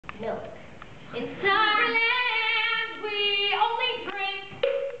milk. In Summerland, we only drink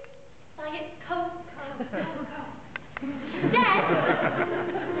Diet Coke. Instead,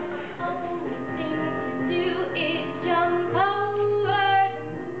 the only thing to do is jump over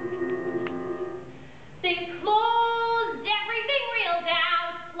the moon. They closed everything real down,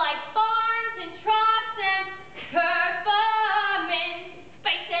 like barns and trucks and performance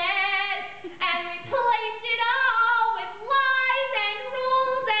spaces, and replaced it all with lies and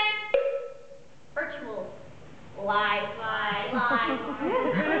rules and virtual lies. But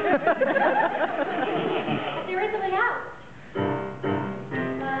there is a way out.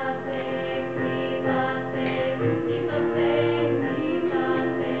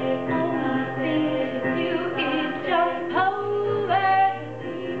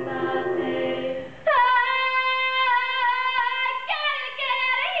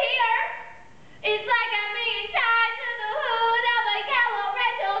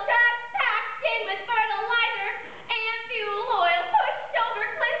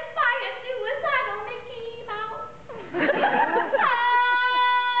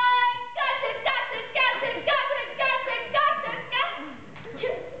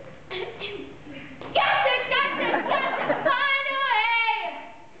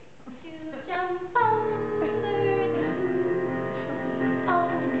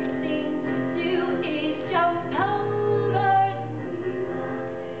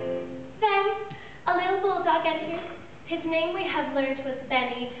 His name we have learned was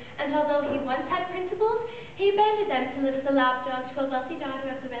Benny, and although he once had principles, he abandoned them to live as a lapdog to a wealthy daughter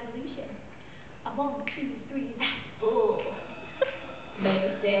of the Revolution. A 1, 2, 3, that's full.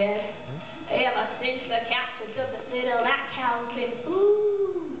 Benny said, ever since the capture took the citadel, that cow's been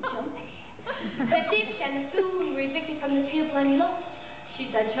jumping. The dish and the spoon were evicted from the table and he lost.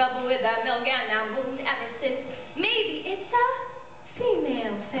 She's had trouble with that milk and that moon ever since. Maybe it's a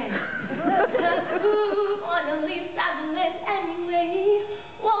female thing. On the least I believe anyway.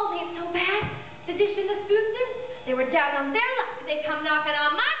 Won't be so bad. The dish and the spoonsters, they were down on their luck. They come knocking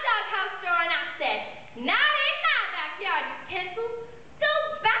on my doghouse door and I said, not in my backyard, you pencils.